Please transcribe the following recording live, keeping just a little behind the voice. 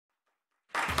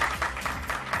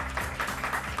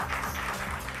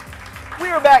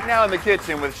are back now in the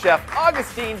kitchen with Chef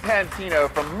Augustine Pantino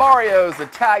from Mario's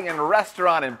Italian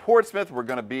Restaurant in Portsmouth. We're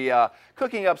going to be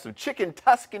cooking up some chicken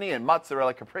Tuscany and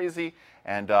mozzarella caprese.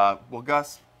 And, well,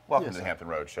 Gus, welcome to the Hampton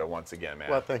Road Show once again, man.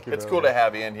 Well, thank you. It's cool to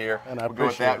have you in here. And I we'll go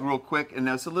with that real quick.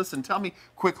 And so listen, tell me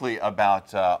quickly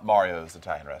about Mario's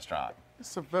Italian Restaurant.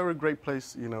 It's a very great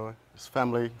place, you know. It's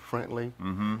family friendly.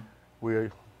 Mm-hmm.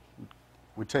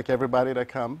 We take everybody that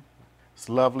come. It's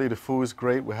lovely. The food is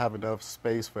great. We have enough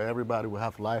space for everybody. We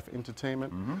have live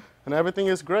entertainment, and everything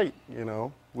is great. You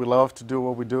know, we love to do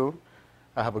what we do.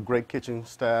 I have a great kitchen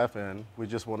staff, and we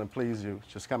just want to please you.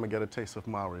 Just come and get a taste of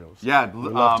Mario's. Yeah,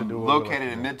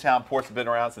 located in Midtown Portsmouth, been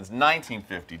around since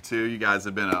 1952. You guys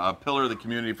have been a pillar of the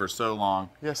community for so long.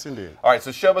 Yes, indeed. All right,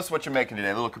 so show us what you're making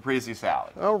today. A little caprese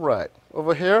salad. All right,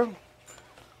 over here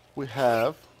we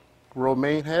have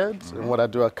romaine heads, and what I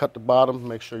do, I cut the bottom,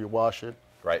 make sure you wash it.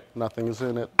 Right. Nothing is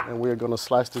in it, and we're going to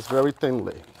slice this very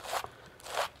thinly.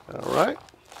 All right.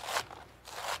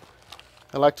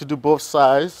 I like to do both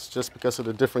sides just because of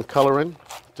the different coloring,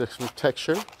 different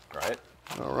texture. Right.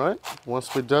 All right.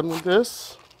 Once we're done with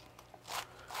this,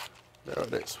 there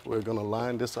it is. We're going to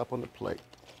line this up on the plate.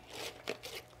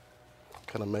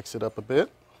 Kind of mix it up a bit.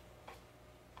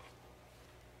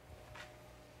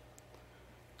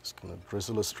 Just going to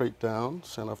drizzle it straight down,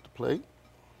 center of the plate.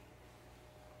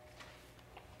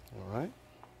 All right.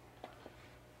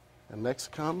 And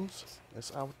next comes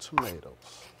is our tomatoes.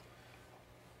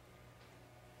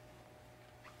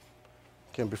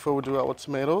 Okay, before we do our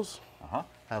tomatoes,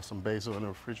 have some basil in the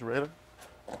refrigerator.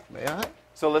 May I?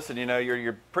 So listen, you know,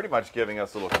 you're pretty much giving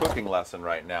us a little cooking lesson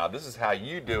right now. This is how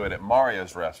you do it at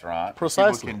Mario's restaurant.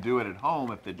 Precisely. People can do it at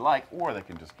home if they'd like, or they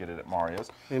can just get it at Mario's.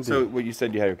 Indeed. So what you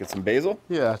said, you had to get some basil?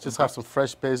 Yeah, just have some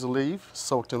fresh basil leaf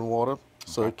soaked in water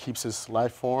so it keeps its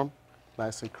life form.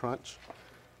 Nice and crunch.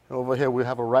 And over here we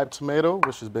have a ripe tomato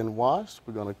which has been washed.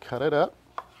 We're going to cut it up.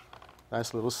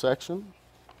 Nice little section.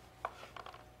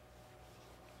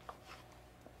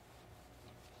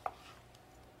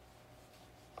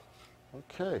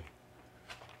 Okay.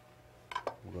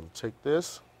 We're going to take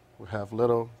this. We have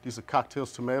these are cocktail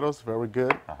tomatoes, very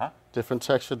good. Different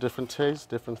texture, different taste,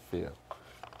 different feel.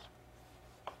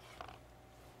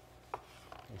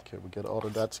 Okay, we get all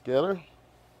of that together.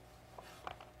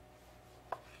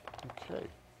 Okay,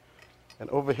 and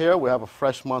over here we have a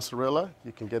fresh mozzarella.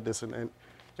 You can get this in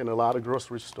a lot of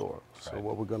grocery stores. So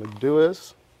what we're going to do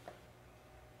is,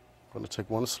 we're going to take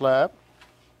one slab,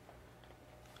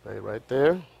 lay it right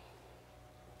there,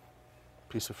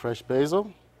 piece of fresh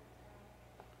basil,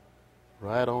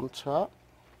 right on top.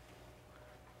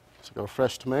 So got a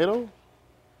fresh tomato,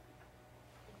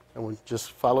 and we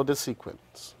just follow the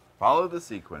sequence. Follow the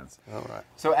sequence. All right.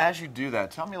 So as you do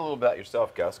that, tell me a little about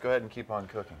yourself, Gus. Go ahead and keep on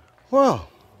cooking. Well,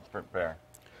 Prepare.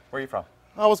 Where are you from?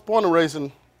 I was born and raised in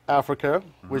Africa,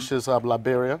 which is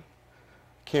Liberia.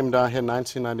 Came down here in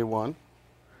 1991.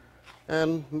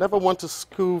 And never went to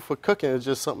school for cooking. It's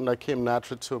just something that came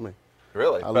natural to me.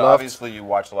 Really? But obviously you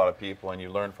watch a lot of people and you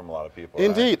learn from a lot of people.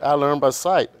 Indeed. Right? I learned by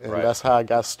sight. And that's how I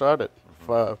got started.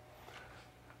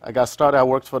 I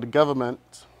worked for the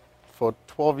government for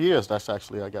 12 years. That's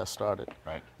actually how I got started.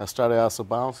 Right. I started as a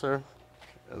bouncer,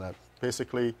 and I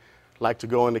basically liked to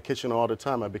go in the kitchen all the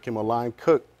time. I became a line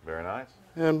cook. Very nice.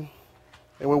 And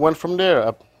we went from there.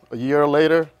 A year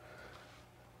later,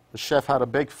 the chef had a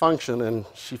big function, and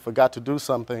she forgot to do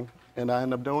something, and I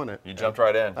ended up doing it. You jumped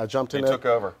right in. I jumped in. You took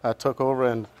over. I took over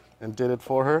and did it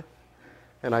for her,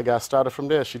 and I got started from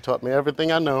there. She taught me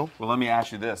everything I know. Well, let me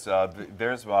ask you this.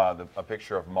 There's a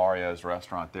picture of Mario's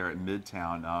restaurant there at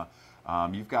Midtown.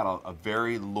 You've got a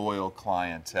very loyal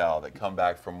clientele that come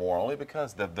back for more, only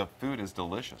because the food is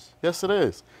delicious. Yes, it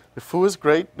is. The food is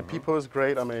great. The people is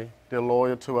great. I mean, they're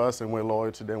loyal to us, and we're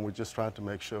loyal to them. We're just trying to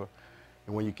make sure.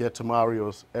 And when you get to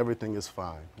Mario's, everything is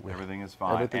fine. Everything is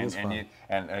fine. Everything is fine.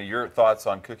 And your thoughts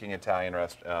on cooking Italian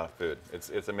food?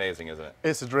 It's amazing, isn't it?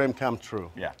 It's a dream come true.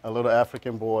 Yeah. A little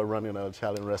African boy running an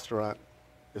Italian restaurant.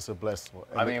 It's a blessing.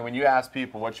 I mean, when you ask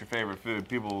people what's your favorite food,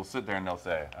 people will sit there and they'll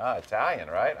say, Italian,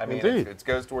 right? I mean, it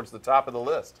goes towards the top of the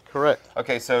list. Correct.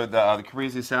 Okay, so the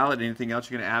caprese salad, anything else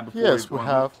you're going to add before Yes, we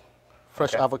have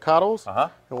fresh avocados.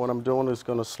 And what I'm doing is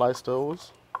going to slice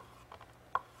those.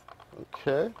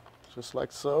 Okay, just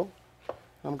like so.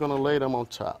 I'm going to lay them on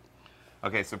top.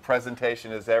 Okay, so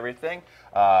presentation is everything.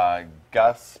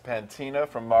 Gus Pantino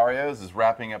from Mario's is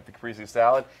wrapping up the caprese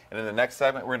salad. And in the next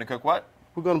segment, we're going to cook what?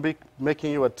 We're going to be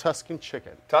making you a Tuscan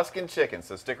chicken. Tuscan chicken,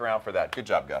 so stick around for that. Good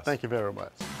job, Gus. Thank you very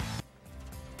much.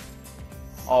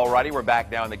 Alrighty, we're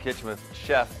back now in the kitchen with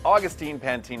Chef Augustine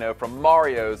Pantino from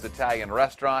Mario's Italian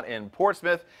Restaurant in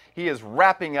Portsmouth. He is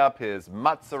wrapping up his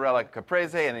Mozzarella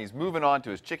Caprese and he's moving on to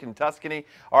his chicken Tuscany.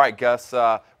 All right, Gus,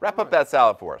 wrap up that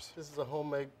salad for us. This is a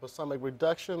homemade balsamic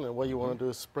reduction, and what you want to do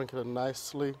is sprinkle it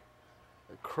nicely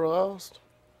across.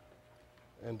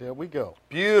 And there we go.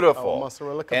 Beautiful. Our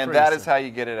mozzarella caprese. And that is how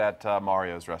you get it at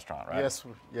Mario's restaurant, right? Yes,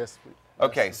 yes.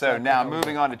 Okay, that's so exactly now how we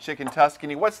moving do it. on to chicken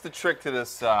Tuscany. What's the trick to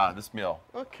this this meal?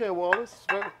 Okay, well,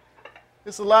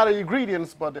 it's a lot of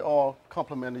ingredients, but they all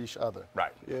complement each other.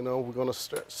 Right. You know, we're going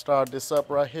to start this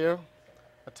up right here.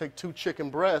 I take 2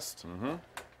 chicken breasts, and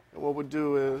what we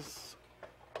do is,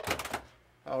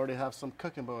 I already have some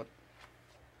cooking, but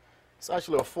it's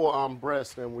actually a 4-arm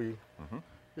breast, and we,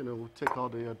 you know, we take all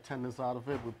the tendons out of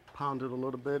it. We pound it a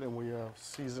little bit, and we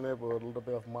season it with a little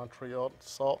bit of Montreal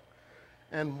salt.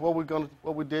 And what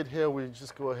we did here, we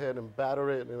just go ahead and batter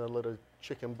it in a little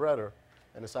chicken breader,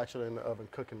 and it's actually in the oven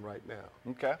cooking right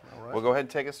now. Okay. All right. Well, go ahead and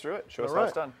take us through it. Show us how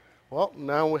it's done. Well,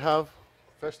 now we have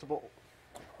vegetable.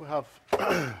 We have,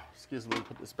 excuse me,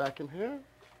 put this back in here.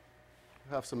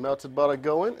 We have some melted butter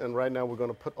going, and right now we're going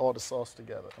to put all the sauce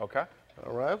together. Okay.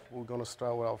 All right. We're going to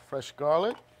start with our fresh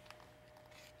garlic.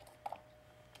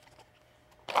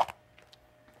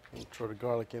 And throw the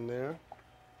garlic in there.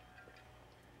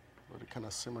 Let it kind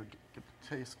of simmer, get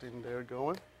the taste in there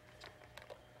going.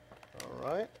 All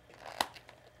right.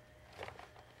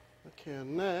 Okay,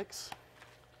 and next,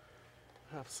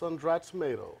 have sun-dried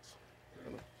tomatoes.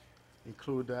 I'm gonna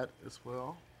include that as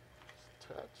well.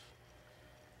 Just a touch.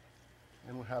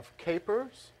 And we have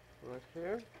capers right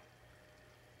here.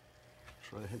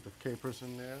 Try a hint of capers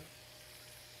in there.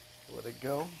 Let it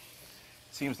go.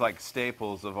 Seems like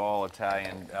staples of all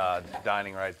Italian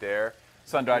dining right there.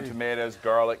 Sun-dried tomatoes,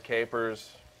 garlic, capers.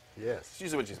 Yes. It's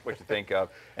usually what you think of.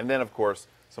 And then, of course,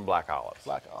 some black olives.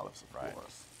 Black olives, of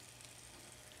course.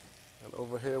 And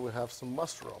over here we have some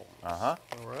mushrooms. Uh-huh.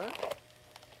 All right.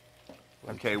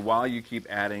 Okay, while you keep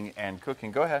adding and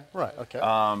cooking, go ahead. Right, okay.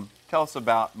 Tell us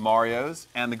about Mario's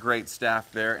and the great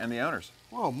staff there and the owners.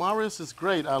 Well, Mario's is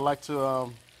great. I'd like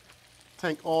to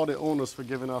thank all the owners for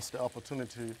giving us the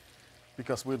opportunity,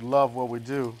 because we love what we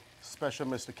do. Special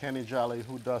Mr. Kenny Jolly,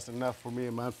 who does enough for me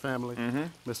and my family.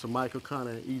 Mr. Michael Connor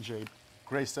and EJ,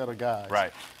 great set of guys.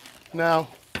 Right. Now,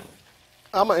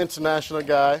 I'm an international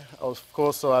guy, of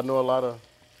course, so I know a lot of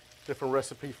different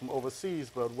recipes from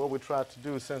overseas, but what we try to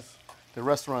do, since the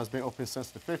restaurant has been open since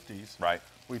the 50s, Right.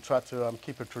 we try to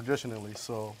keep it traditionally.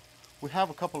 So we have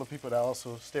a couple of people that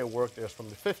also still work there from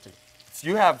the 50s. So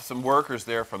you have some workers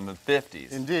there from the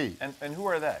 50s. Indeed. And who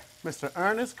are they? Mr.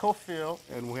 Ernest Cofield,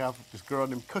 and we have this girl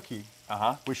named Cookie,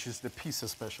 which is the pizza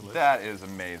specialist. That is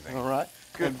amazing. All right.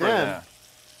 Good and for then, them.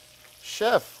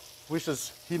 Chef, which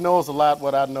is, he knows a lot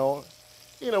what I know.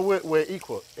 You know, we're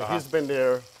equal. He's been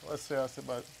there, let's say,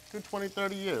 about good 20,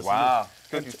 30 years. Wow.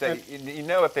 And- Good. You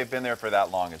know, if they've been there for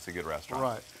that long, it's a good restaurant.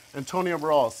 Right. Antonio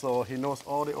Ross, so he knows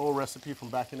all the old recipes from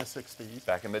back in the 60s.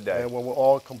 Back in the day. And when we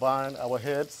all combine our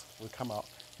heads, we come out.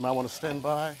 You might want to stand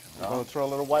by. I'm going to throw a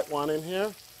little white wine in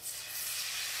here.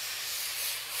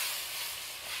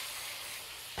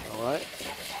 All right.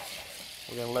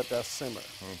 We're going to let that simmer.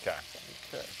 Okay.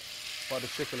 Okay. While the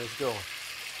chicken is going.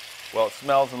 Well, it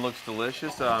smells and looks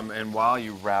delicious. And while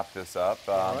you wrap this up,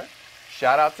 All right.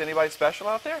 shout out to anybody special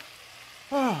out there?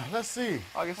 Let's see.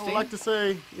 Augustine? I would like to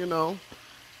say, you know,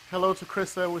 hello to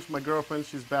Krista, which is my girlfriend.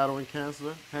 She's battling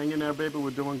cancer. Hang in there, baby.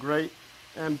 We're doing great.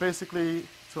 And basically,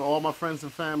 to all my friends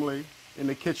and family in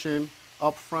the kitchen,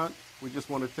 up front, we just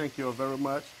want to thank you all very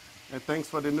much. And thanks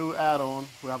for the new add-on.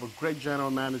 We have a great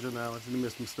general manager now. His name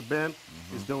is Mr. Ben.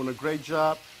 He's doing a great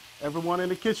job. Everyone in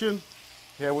the kitchen,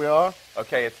 here we are.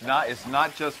 Okay, it's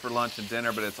not just for lunch and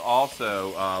dinner, but it's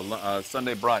also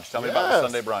Sunday brunch. Tell me about the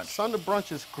Sunday brunch. Sunday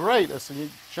brunch is great. It's a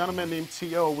gentleman named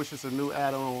T.O., which is a new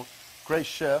add-on. Great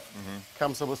chef,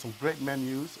 comes up with some great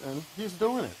menus, and he's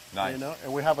doing it. Nice. You know?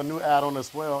 And we have a new add-on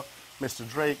as well, Mr.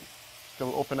 Drake, that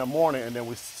will open that morning, and then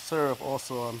we serve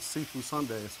also on Seafood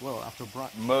Sunday as well after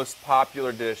brunch. Most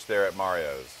popular dish there at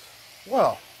Mario's.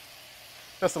 Well,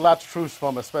 that's a lot to choose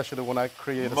from, especially when I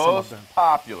created some of Most them.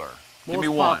 popular. Give me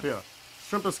Most one. popular.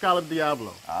 Shrimp and scallop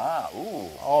Diablo. Ah, ooh.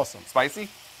 Awesome. Spicy?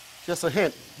 Just a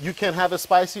hint. You can have it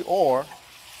spicy, or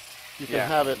you can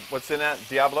have it What's in that?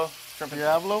 Diablo? Shrimp and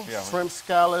Diablo, Yeah. shrimp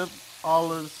scallop,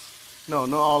 olives. No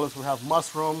olives. We have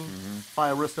mushroom,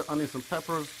 fire roasted onions and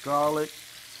peppers, garlic,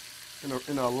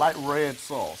 in a light red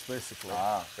sauce, basically.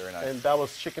 Ah, very nice. And that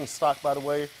was chicken stock, by the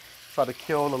way. Try to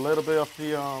kill a little bit of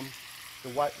the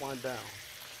white wine down.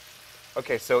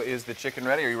 Okay, so is the chicken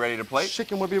ready? Are you ready to plate?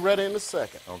 Chicken will be ready in a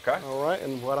second. Okay. All right,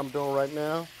 and what I'm doing right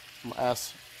now, I'm going to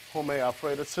ask homemade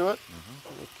Alfredo to it.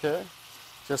 Okay,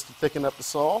 just to thicken up the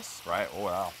sauce. Right. Oh,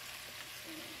 wow.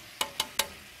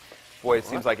 Boy, it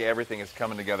seems like everything is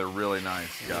coming together really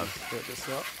nice, Gus. Get this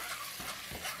up.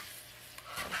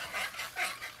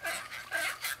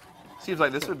 Seems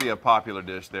like this would be a popular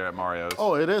dish there at Mario's.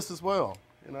 Oh, it is as well.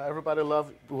 You know, everybody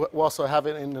loves. We also have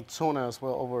it in the tuna as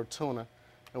well, over tuna,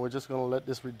 and we're just going to let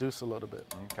this reduce a little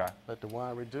bit. Okay. Let the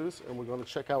wine reduce, and we're going to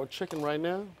check our chicken right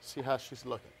now. See how she's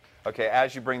looking. Okay,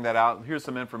 as you bring that out, here's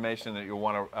some information that you'll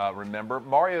want to remember.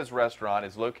 Mario's restaurant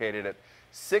is located at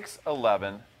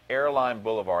 611 Airline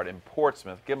Boulevard in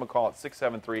Portsmouth. Give them a call at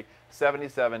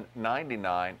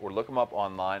 673-7799 or look them up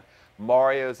online.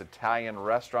 Mario's Italian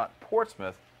Restaurant,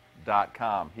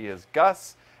 Portsmouth.com. He is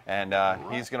Gus, and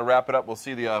he's going to wrap it up. We'll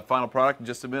see the final product in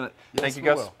just a minute. Yes, Thank you, we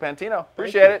Gus will. Pantino.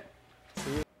 Appreciate it.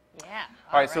 Yeah.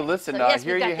 All right, so listen, yes,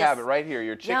 here we've you got have this. it right here,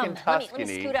 your chicken Yum. Let me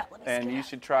Tuscany, scoot up, let me and scoot you up.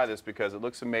 should try this because it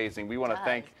looks amazing. We want to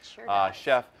thank sure does.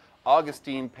 Chef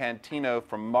Augustine Pantino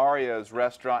from Mario's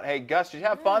Restaurant. Hey, Gus, did you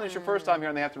have fun? It's your first time here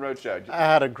on the Hampton Road Show. I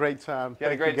had a great time. You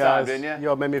had a Thank great guys. time, didn't you?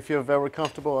 Y'all made me feel very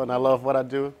comfortable, and I love what I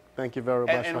do. Thank you very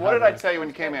much. And for what did having I me. tell you when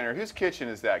you came in here? Whose kitchen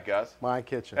is that, Gus? My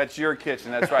kitchen. That's your kitchen.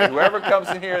 That's right. Whoever comes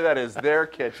in here, that is their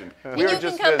kitchen. We You are can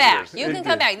just come back. visitors. You can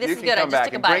come back. This You is can good. I come just back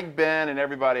took a and bite. bring Ben and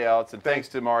everybody else. And thanks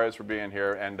to Mario's for being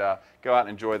here. And go out and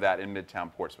enjoy that in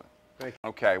Midtown Portsmouth. Thank you.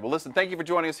 Okay, well, listen, thank you for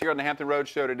joining us here on the Hampton Road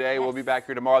Show today. We'll be back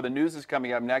here tomorrow. The news is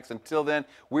coming up next. Until then,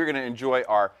 we're going to enjoy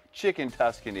our chicken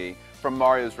Tuscany from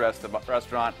Mario's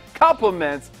Restaurant.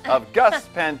 Compliments of Gus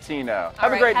Pantino.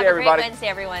 Have a great day, everybody. Have a great Wednesday,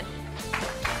 everyone.